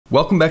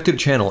Welcome back to the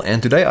channel,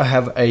 and today I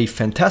have a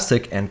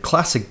fantastic and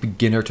classic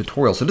beginner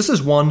tutorial. So this is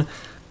one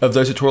of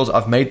those tutorials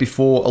I've made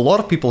before. A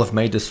lot of people have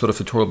made this sort of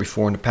tutorial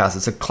before in the past.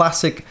 It's a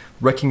classic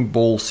wrecking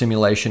ball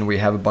simulation where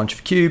you have a bunch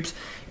of cubes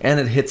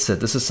and it hits it.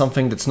 This is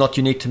something that's not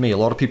unique to me. A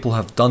lot of people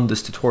have done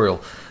this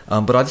tutorial,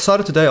 but I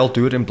decided today I'll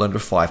do it in Blender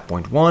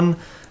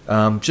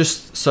 5.1.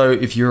 Just so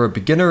if you're a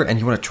beginner and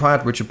you want to try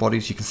out rigid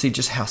bodies, you can see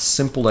just how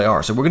simple they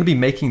are. So we're going to be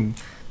making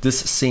this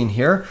scene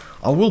here.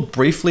 I will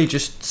briefly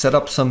just set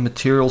up some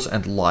materials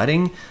and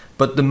lighting,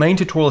 but the main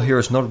tutorial here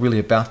is not really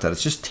about that.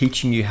 It's just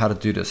teaching you how to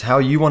do this, how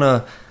you want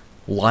to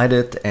light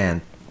it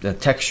and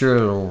texture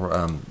it or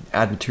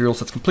add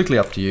materials. That's completely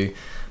up to you.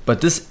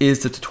 But this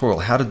is the tutorial,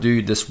 how to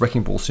do this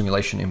wrecking ball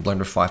simulation in Blender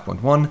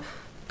 5.1,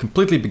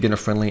 completely beginner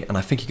friendly, and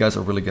I think you guys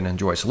are really going to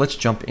enjoy. So let's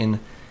jump in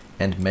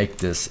and make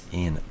this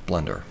in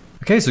Blender.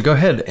 Okay, so go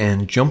ahead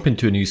and jump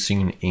into a new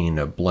scene in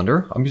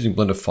Blender. I'm using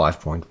Blender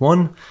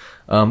 5.1.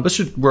 This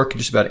should work in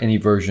just about any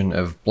version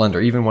of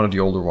Blender, even one of the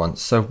older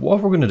ones. So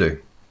what we're going to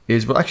do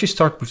is we'll actually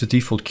start with the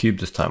default cube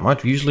this time,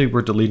 right? Usually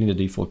we're deleting the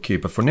default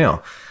cube, but for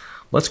now,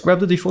 let's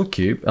grab the default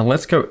cube and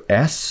let's go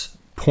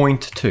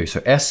S.2.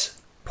 So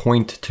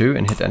S.2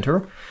 and hit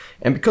enter.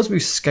 And because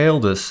we've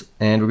scaled this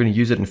and we're going to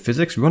use it in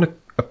physics, we want to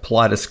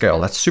apply the scale.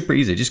 That's super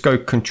easy. Just go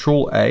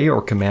Control A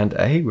or Command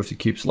A with the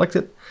cube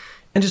selected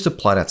and just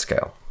apply that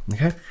scale.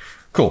 Okay,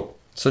 cool.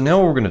 So now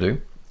what we're going to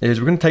do is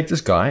we're going to take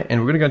this guy and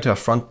we're going to go into our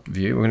front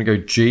view. We're going to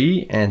go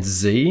G and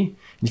Z.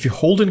 And if you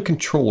hold in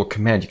Control or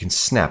Command, you can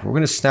snap. We're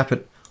going to snap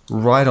it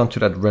right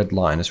onto that red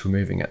line as we're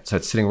moving it. So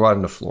it's sitting right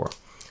on the floor.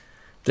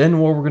 Then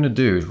what we're going to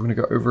do is we're going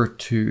to go over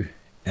to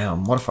our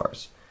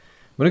modifiers.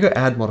 We're going to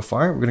go Add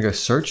Modifier. We're going to go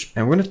Search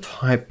and we're going to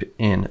type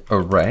in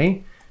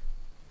Array.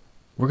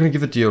 We're going to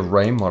give it the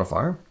Array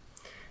modifier.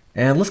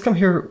 And let's come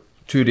here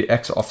to the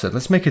X offset.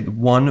 Let's make it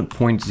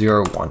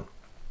 1.01.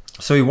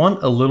 So we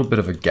want a little bit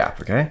of a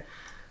gap, okay?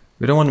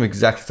 We don't want them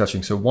exactly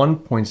touching, so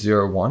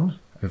 1.01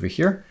 over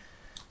here.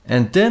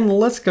 And then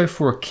let's go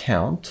for a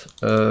count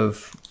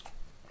of,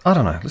 I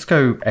don't know, let's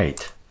go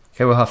 8.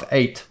 Okay, we'll have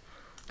 8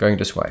 going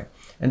this way.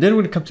 And then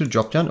we're gonna come to the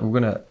drop down and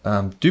we're gonna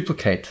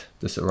duplicate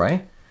this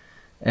array.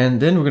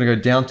 And then we're gonna go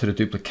down to the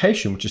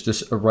duplication, which is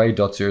this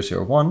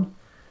array.001.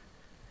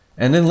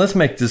 And then let's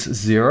make this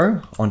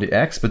 0 on the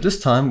X, but this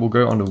time we'll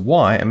go on the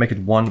Y and make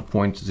it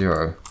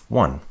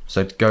 1.01.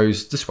 So it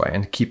goes this way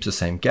and keeps the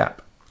same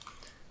gap.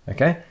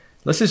 Okay.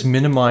 Let's just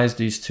minimize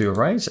these two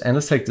arrays and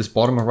let's take this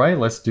bottom array,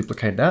 let's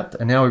duplicate that.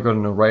 And now we've got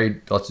an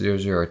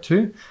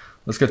array.002.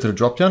 Let's go to the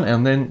drop down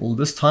and then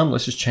this time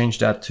let's just change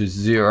that to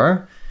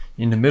 0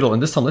 in the middle.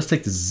 And this time let's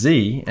take the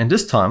Z and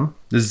this time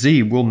the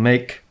Z will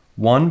make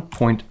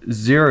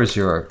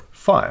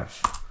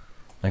 1.005.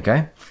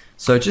 Okay,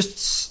 so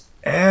just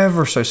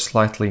ever so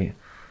slightly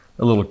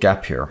a little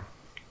gap here.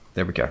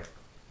 There we go.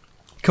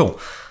 Cool.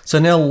 So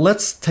now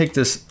let's take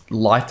this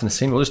light in the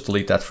scene. We'll just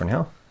delete that for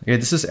now. Okay,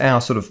 this is our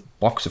sort of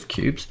box of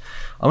cubes.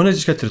 I'm going to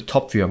just go to the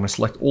top view. I'm going to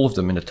select all of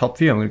them in the top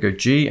view. I'm going to go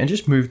G and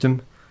just move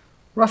them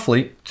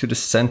roughly to the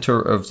center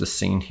of the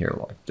scene here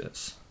like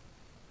this.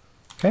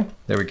 Okay,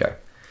 there we go.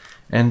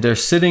 And they're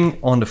sitting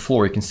on the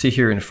floor. You can see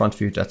here in the front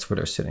view, that's where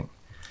they're sitting.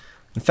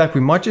 In fact,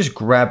 we might just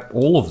grab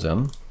all of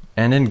them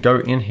and then go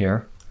in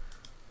here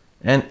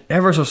and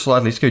ever so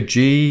slightly, let's go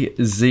G,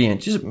 Z,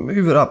 and just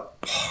move it up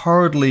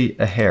hardly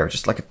a hair,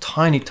 just like a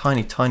tiny,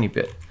 tiny, tiny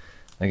bit.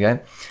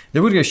 Okay, then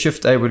we're going to go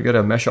Shift A, we're going to go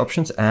to Mesh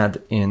Options,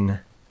 add in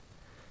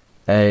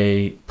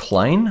a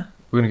plane.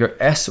 We're going to go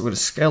S, we're going to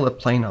scale the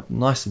plane up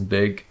nice and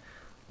big,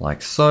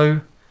 like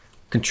so.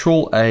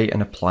 Control A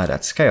and apply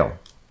that scale.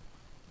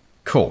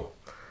 Cool.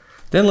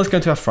 Then let's go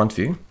into our front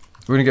view.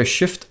 We're going to go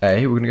Shift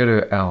A, we're going to go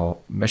to our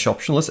Mesh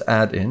Option, let's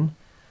add in,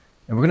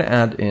 and we're going to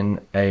add in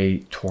a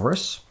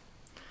torus.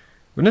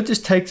 We're going to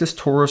just take this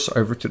torus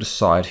over to the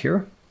side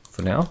here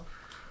for now.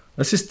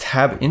 Let's just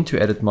tab into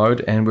edit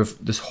mode and with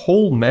this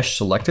whole mesh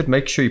selected,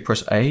 make sure you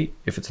press A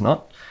if it's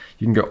not.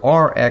 You can go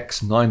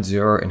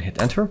RX90 and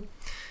hit enter.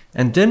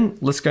 And then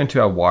let's go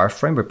into our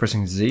wireframe by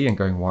pressing Z and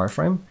going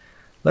wireframe.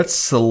 Let's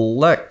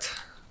select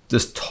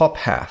this top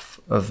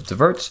half of the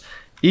verts,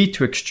 E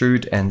to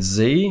extrude and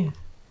Z,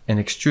 and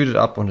extrude it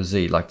up on the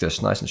Z like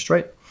this, nice and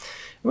straight.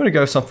 We're going to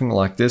go something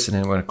like this and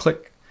then we're going to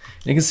click.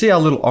 And you can see our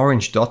little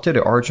orange dot there,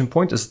 the origin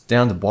point is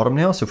down the bottom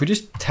now. So if we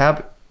just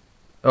tab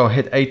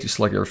hit A to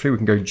select everything, we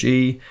can go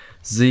G,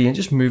 Z, and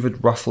just move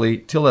it roughly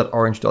till that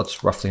orange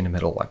dot's roughly in the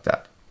middle like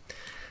that.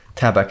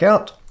 Tab back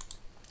out,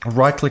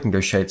 right click and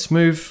go Shade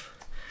Smooth.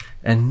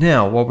 And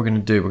now what we're going to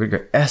do, we're going to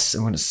go S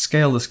and we're going to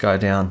scale this guy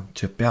down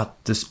to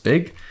about this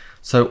big.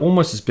 So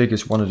almost as big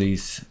as one of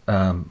these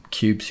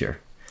cubes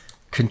here.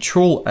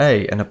 Control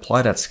A and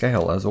apply that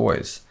scale as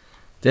always.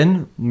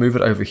 Then move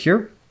it over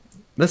here.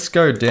 Let's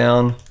go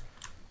down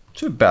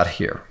to about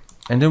here.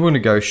 And then we're going to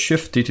go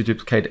Shift D to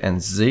duplicate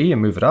and Z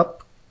and move it up.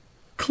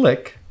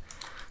 Click,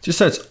 just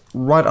so it's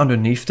right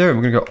underneath there. And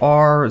we're going to go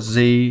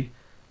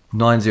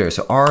RZ90.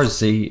 So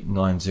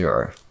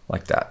RZ90,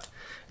 like that.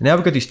 And now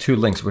we've got these two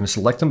links. We're going to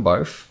select them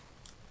both.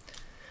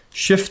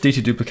 Shift D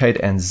to duplicate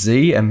and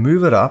Z and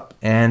move it up.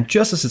 And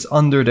just as it's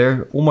under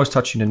there, almost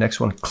touching the next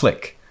one,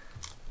 click.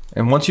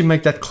 And once you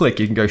make that click,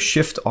 you can go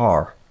Shift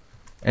R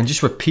and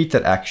just repeat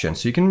that action.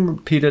 So you can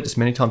repeat it as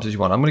many times as you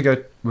want. I'm going to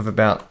go with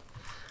about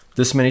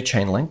this many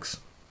chain links.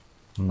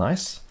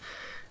 Nice.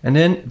 And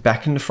then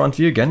back in the front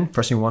view again,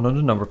 pressing 1 on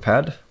the number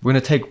pad. We're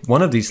going to take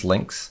one of these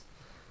links.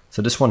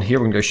 So this one here,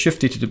 we're going to go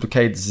Shift D to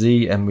duplicate,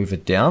 Z and move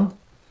it down.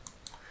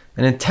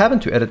 And then tab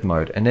into edit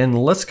mode. And then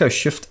let's go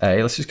Shift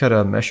A. Let's just go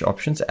to mesh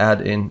options, add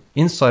in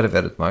inside of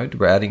edit mode.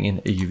 We're adding in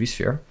a UV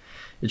sphere.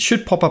 It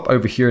should pop up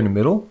over here in the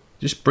middle.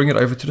 Just bring it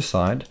over to the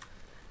side.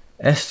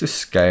 S to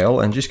scale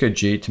and just go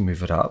G to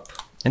move it up.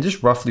 And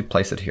just roughly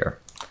place it here.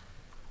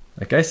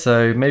 Okay,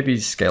 so maybe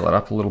scale it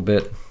up a little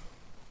bit.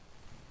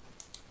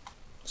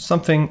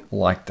 Something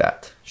like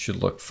that should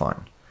look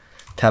fine.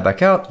 Tab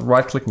back out,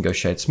 right click and go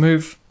shade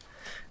smooth.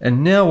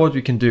 And now what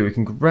we can do, we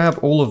can grab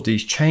all of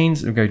these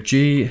chains and go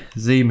G,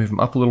 Z, move them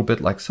up a little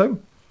bit like so.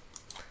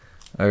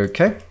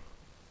 Okay.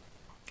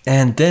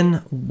 And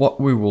then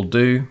what we will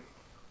do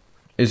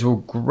is we'll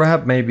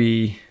grab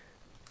maybe,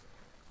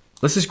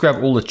 let's just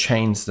grab all the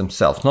chains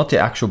themselves, not the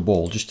actual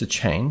ball, just the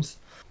chains.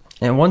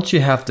 And once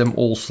you have them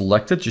all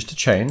selected, just the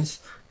chains,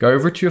 go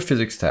over to your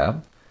physics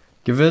tab,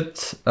 give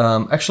it,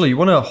 actually you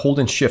want to hold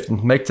in shift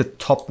and make the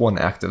top one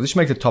active. Let's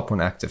make the top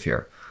one active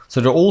here. So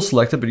they're all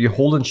selected, but you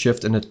hold in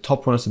shift and the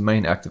top one is the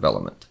main active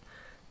element.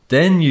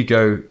 Then you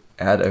go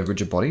add a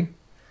rigid body.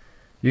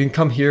 You can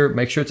come here,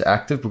 make sure it's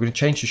active. We're going to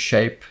change the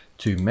shape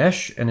to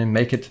mesh and then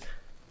make it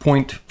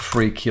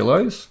 0.3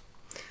 kilos.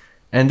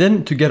 And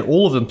then to get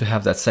all of them to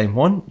have that same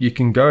one, you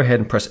can go ahead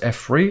and press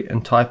F3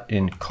 and type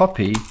in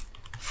copy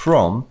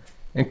from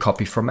and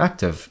copy from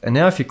active. And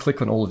now if you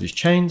click on all of these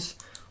chains,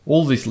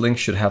 all of these links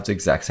should have the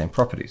exact same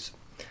properties.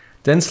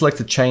 Then select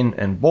the chain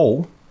and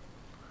ball.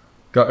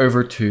 Go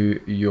over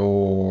to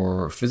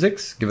your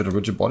physics, give it a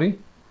rigid body,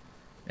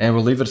 and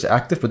we'll leave it as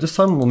active, but this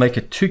time we'll make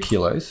it 2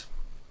 kilos,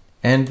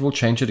 and we'll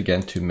change it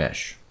again to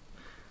mesh.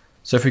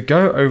 So if we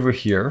go over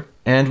here,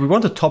 and we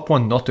want the top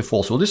one not to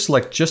fall, so we'll just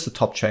select just the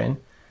top chain,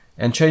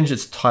 and change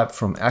its type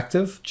from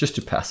active just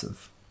to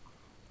passive.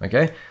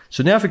 Okay,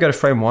 so now if we go to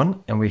frame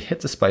 1, and we hit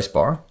the space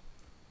bar,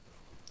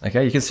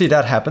 okay, you can see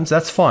that happens.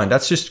 That's fine.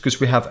 That's just because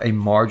we have a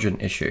margin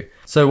issue.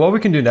 So what we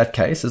can do in that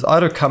case is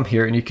either come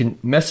here and you can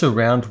mess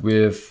around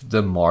with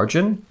the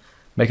margin,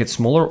 make it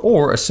smaller,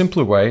 or a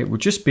simpler way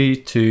would just be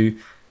to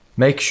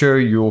make sure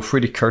your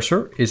 3D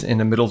cursor is in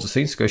the middle of the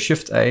scene. So go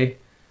Shift A,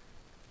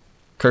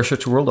 cursor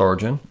to world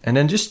origin, and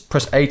then just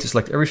press A to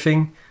select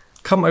everything.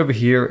 Come over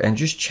here and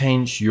just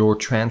change your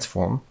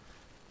transform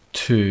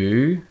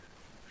to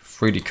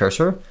 3D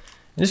cursor.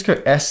 And just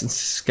go S and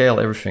scale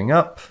everything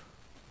up.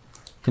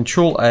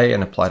 Control A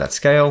and apply that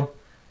scale.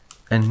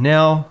 And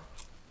now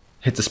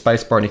hit the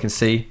space bar and you can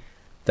see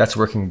that's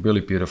working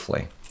really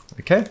beautifully.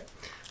 Okay,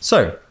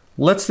 so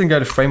let's then go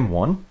to frame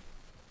 1.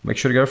 Make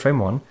sure to go to frame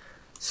 1.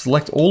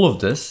 Select all of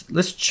this.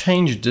 Let's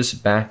change this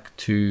back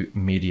to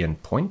median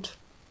point.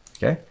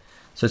 Okay,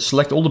 so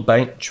select all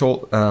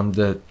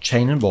the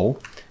chain and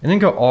ball, and then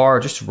go R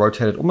just to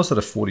rotate it almost at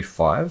a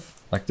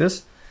 45 like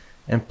this,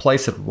 and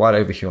place it right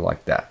over here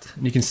like that.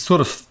 And you can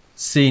sort of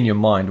see in your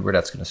mind where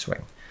that's going to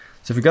swing.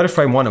 So if we go to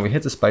frame 1 and we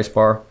hit the space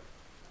bar,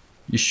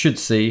 you should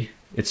see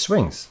it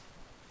swings.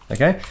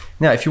 Okay.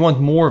 Now, if you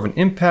want more of an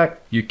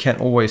impact, you can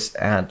always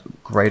add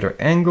greater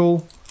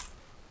angle.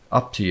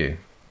 Up to you.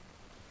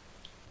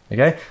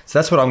 Okay. So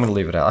that's what I'm going to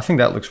leave it at. I think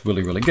that looks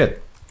really, really good.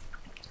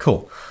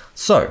 Cool.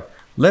 So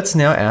let's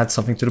now add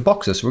something to the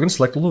boxes. So we're going to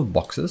select all of the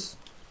boxes,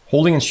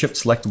 holding and shift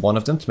select one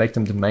of them to make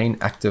them the main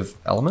active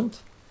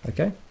element.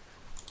 Okay.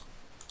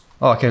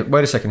 Oh, okay,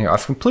 wait a second here.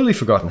 I've completely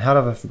forgotten. How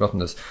have I forgotten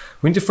this?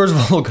 We need to first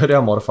of all go to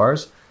our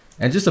modifiers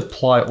and just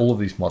apply all of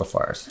these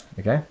modifiers,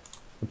 okay?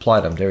 Apply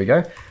them, there we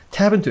go.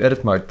 Tab into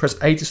edit mode, press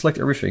A to select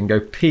everything, go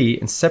P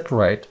and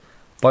separate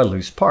by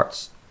loose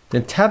parts.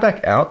 Then tab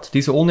back out.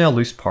 These are all now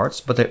loose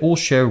parts, but they all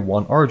share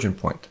one origin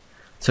point.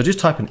 So just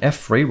type in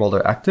F3 while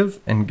they're active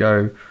and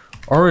go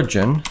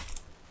origin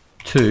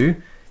to,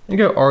 and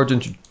go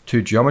origin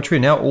to geometry.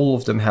 Now all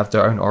of them have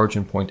their own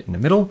origin point in the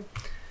middle.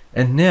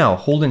 And now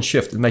hold in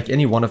shift and make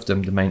any one of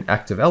them the main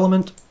active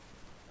element.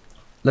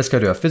 Let's go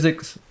to our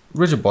physics,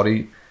 rigid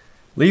body,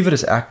 leave it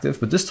as active,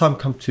 but this time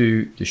come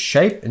to the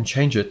shape and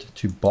change it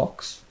to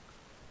box.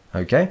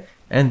 Okay,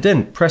 and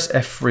then press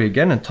F3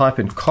 again and type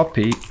in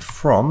copy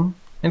from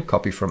and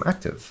copy from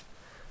active.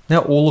 Now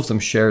all of them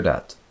share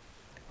that.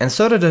 And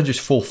so that they just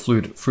fall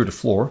through the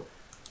floor,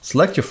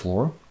 select your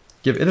floor,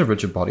 give it a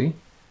rigid body,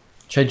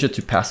 change it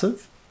to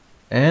passive,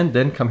 and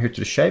then come here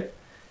to the shape.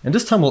 And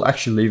this time we'll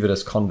actually leave it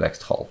as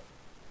convex hull,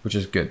 which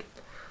is good.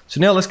 So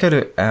now let's go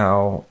to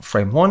our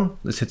frame 1.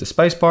 Let's hit the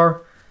space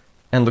bar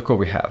and look what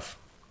we have.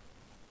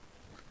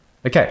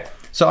 Okay,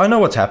 so I know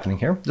what's happening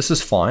here. This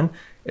is fine.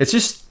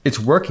 It's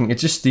working.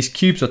 It's just these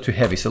cubes are too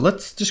heavy. So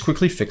let's just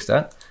quickly fix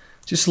that.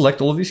 Just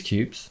select all of these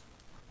cubes,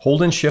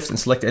 hold in shift and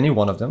select any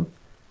one of them.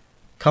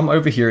 Come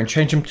over here and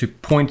change them to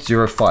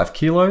 0.05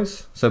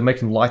 kilos. So make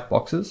them light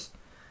boxes.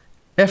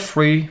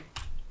 F3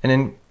 and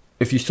then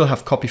if you still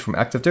have copy from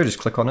active there, just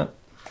click on it.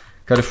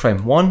 Go to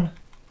frame 1,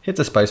 hit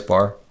the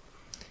spacebar,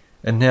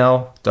 and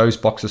now those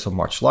boxes are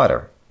much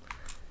lighter.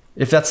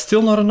 If that's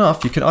still not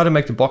enough, you can either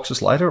make the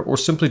boxes lighter or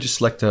simply just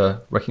select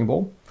the wrecking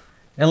ball.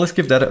 And let's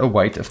give that a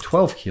weight of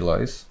 12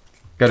 kilos.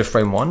 Go to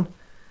frame 1,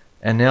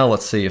 and now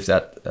let's see if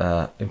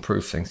that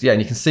improves things. Yeah,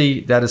 and you can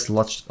see that is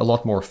a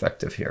lot more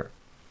effective here.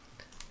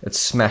 It's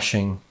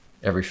smashing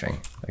everything,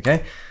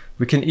 okay?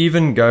 We can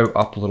even go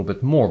up a little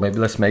bit more. Maybe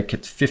let's make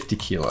it 50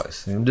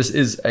 kilos. And this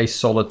is a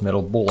solid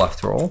metal ball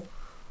after all,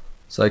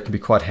 so it can be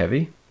quite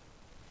heavy.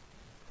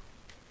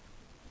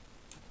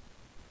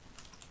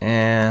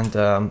 And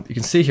you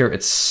can see here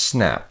it's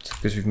snapped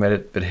because we've made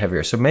it a bit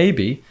heavier. So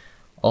maybe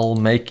I'll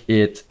make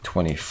it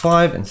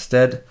 25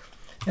 instead.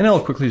 And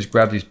I'll quickly just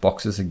grab these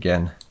boxes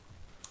again.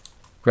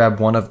 Grab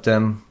one of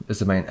them as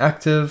the main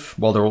active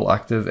while they're all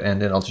active,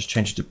 and then I'll just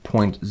change it to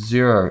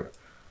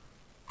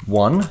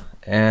 0.01,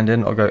 and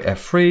then I'll go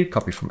F3,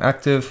 copy from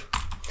active,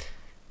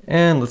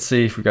 and let's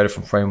see if we go to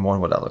from frame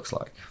 1 what that looks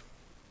like.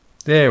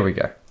 There we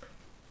go.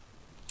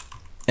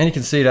 And you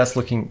can see that's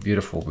looking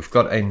beautiful. We've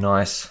got a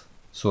nice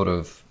sort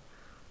of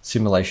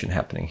simulation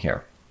happening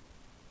here.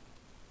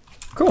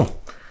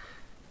 Cool.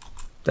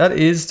 That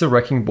is the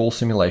wrecking ball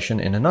simulation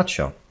in a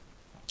nutshell.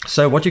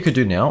 So what you could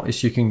do now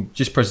is you can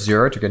just press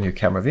 0 to get into your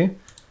camera view,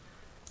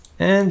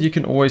 and you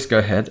can always go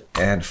ahead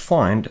and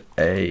find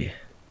a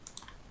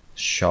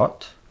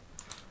shot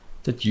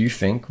that you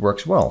think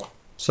works well.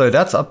 So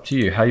that's up to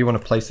you how you want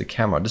to place the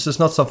camera. This is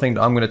not something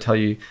that I'm going to tell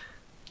you,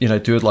 you know,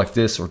 do it like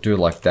this or do it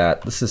like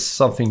that. This is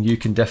something you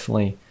can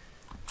definitely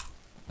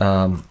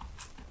kind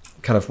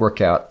of work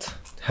out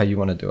how you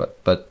want to do it.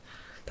 But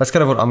that's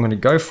kind of what I'm going to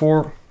go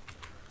for.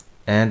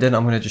 And then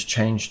I'm going to just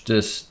change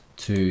this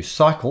to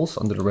cycles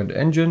under the render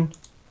engine,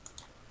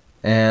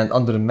 and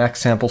under the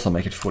max samples I'll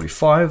make it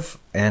 45,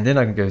 and then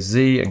I can go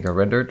Z and go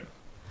rendered,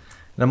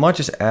 and I might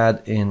just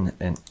add in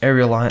an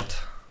area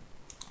light.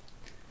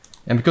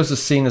 And because the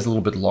scene is a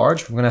little bit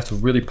large, we're going to have to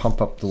really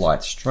pump up the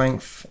light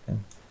strength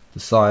and the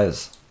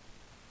size.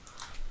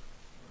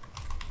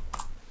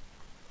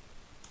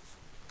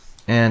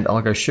 And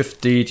I'll go Shift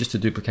D just to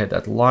duplicate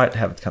that light,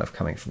 have it kind of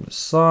coming from the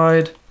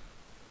side.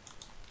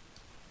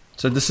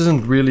 So this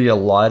isn't really a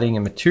lighting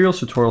and materials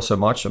tutorial so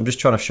much. I'm just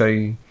trying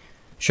to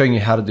showing you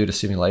how to do the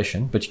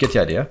simulation, but you get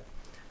the idea.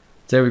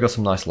 There we've got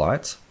some nice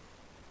lights.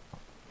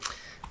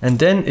 And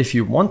then if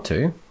you want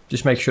to,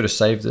 just make sure to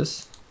save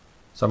this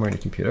somewhere in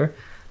the computer.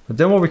 But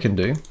then what we can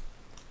do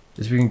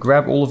is we can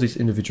grab all of these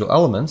individual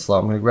elements. Like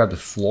I'm going to grab the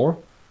floor,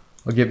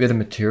 I'll give it a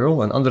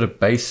material, and under the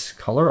base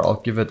color,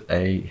 I'll give it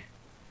a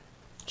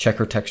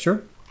checker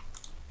texture.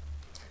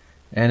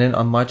 And then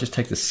I might just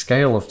take the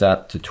scale of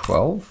that to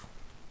 12.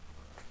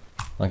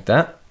 Like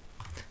that.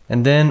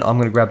 And then I'm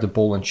going to grab the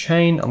ball and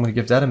chain. I'm going to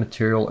give that a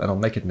material, and I'll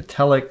make it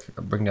metallic.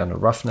 I'll bring down the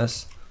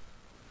roughness.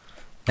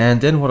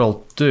 And then what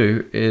I'll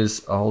do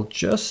is I'll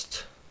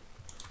just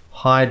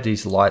hide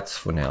these lights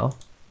for now.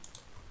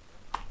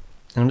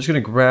 And I'm just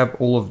going to grab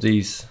all of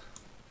these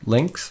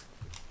links.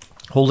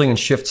 Holding and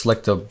Shift,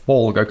 select the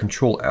ball, go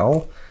Control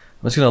L.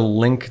 I'm just going to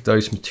link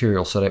those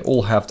materials so they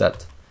all have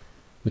that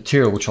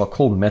material, which I'll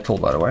call metal,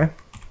 by the way.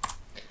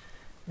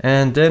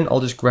 And then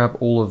I'll just grab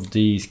all of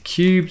these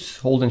cubes,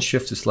 hold and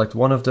Shift to select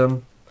one of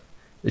them.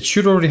 It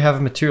should already have a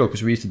material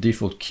because we used the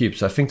default cube,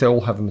 so I think they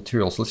all have a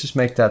material. So let's just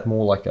make that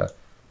more like a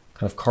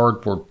kind of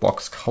cardboard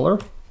box color.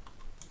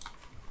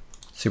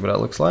 See what that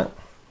looks like.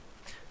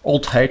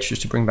 Alt H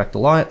just to bring back the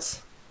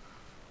lights.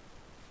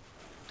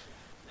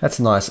 That's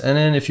nice. And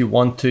then if you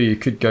want to, you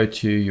could go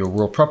to your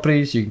world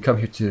properties. You can come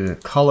here to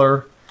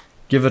color,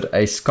 give it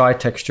a sky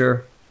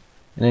texture,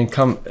 and then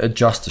come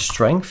adjust the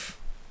strength.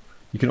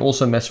 You can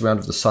also mess around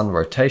with the sun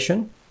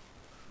rotation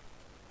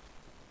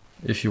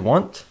if you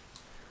want.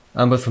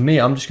 But for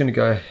me, I'm just going to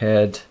go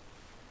ahead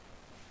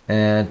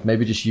and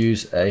maybe just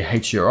use a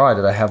HDRI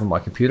that I have on my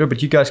computer,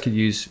 but you guys could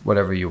use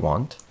whatever you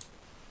want.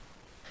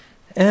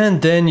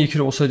 And then you could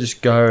also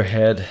just go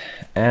ahead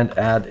and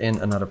add in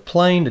another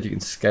plane that you can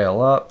scale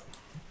up.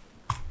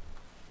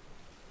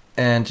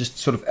 And just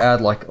sort of add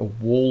like a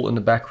wall in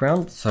the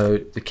background, so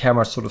the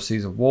camera sort of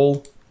sees a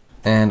wall.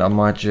 And I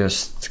might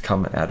just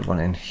come and add one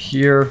in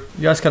here.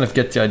 You guys kind of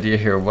get the idea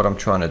here of what I'm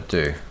trying to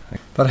do.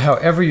 But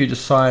however you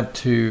decide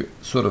to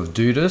sort of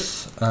do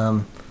this,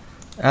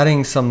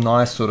 adding some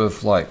nice sort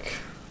of like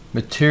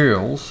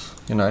materials,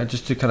 you know,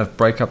 just to kind of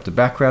break up the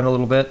background a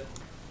little bit,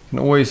 can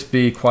always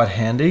be quite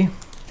handy.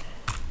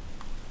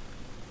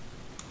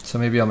 So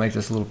maybe I'll make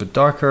this a little bit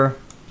darker.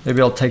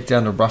 Maybe I'll take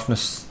down the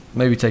roughness,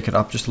 maybe take it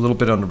up just a little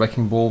bit on the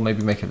wrecking ball,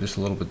 maybe make it just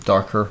a little bit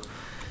darker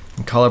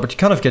in color, but you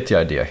kind of get the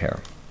idea here.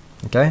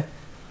 Okay,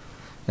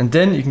 and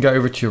then you can go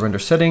over to your render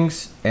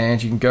settings,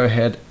 and you can go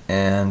ahead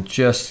and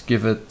just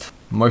give it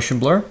motion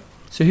blur.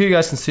 So here you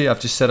guys can see I've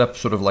just set up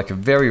sort of like a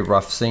very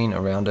rough scene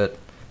around it.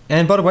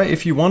 And by the way,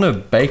 if you want to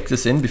bake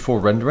this in before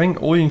rendering,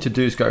 all you need to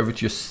do is go over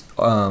to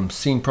your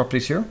scene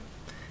properties here,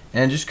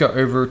 and just go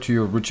over to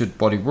your rigid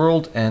body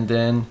world, and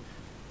then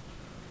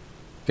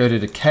go to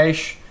the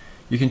cache.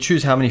 You can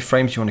choose how many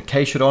frames you want to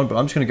cache it on, but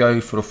I'm just going to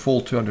go for the full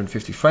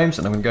 250 frames,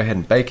 and I'm going to go ahead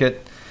and bake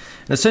it.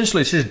 And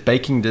essentially, it's just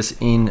baking this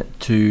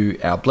into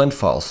our blend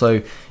file.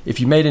 So if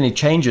you made any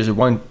changes, it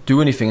won't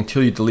do anything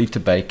until you delete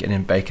the bake and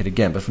then bake it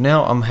again. But for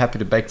now, I'm happy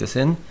to bake this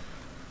in.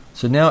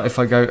 So now if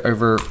I go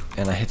over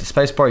and I hit the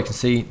spacebar, you can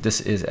see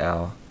this is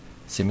our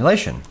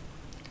simulation.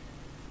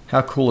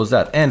 How cool is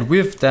that? And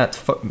with that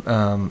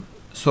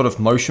sort of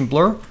motion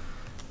blur,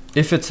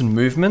 if it's in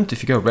movement,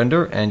 if you go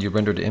render and you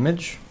render the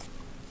image,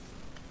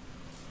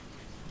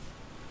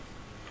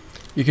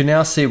 you can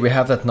now see we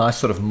have that nice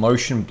sort of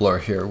motion blur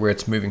here where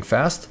it's moving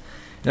fast.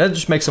 And that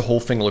just makes the whole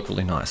thing look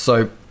really nice.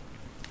 So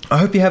I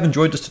hope you have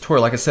enjoyed this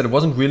tutorial. Like I said, it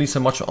wasn't really so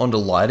much on the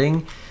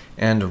lighting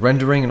and the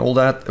rendering and all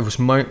that. It was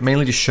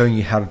mainly just showing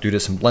you how to do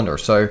this in Blender.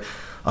 So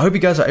I hope you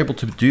guys are able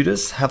to do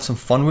this, have some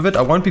fun with it.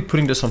 I won't be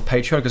putting this on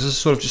Patreon because this is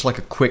sort of just like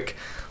a quick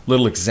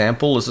little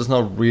example. This is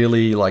not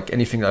really like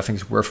anything that I think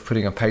is worth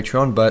putting on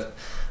Patreon, but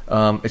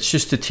it's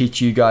just to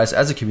teach you guys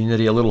as a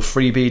community a little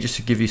freebie, just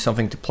to give you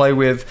something to play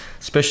with,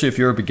 especially if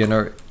you're a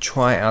beginner.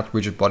 Try out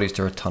rigid bodies,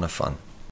 they're a ton of fun.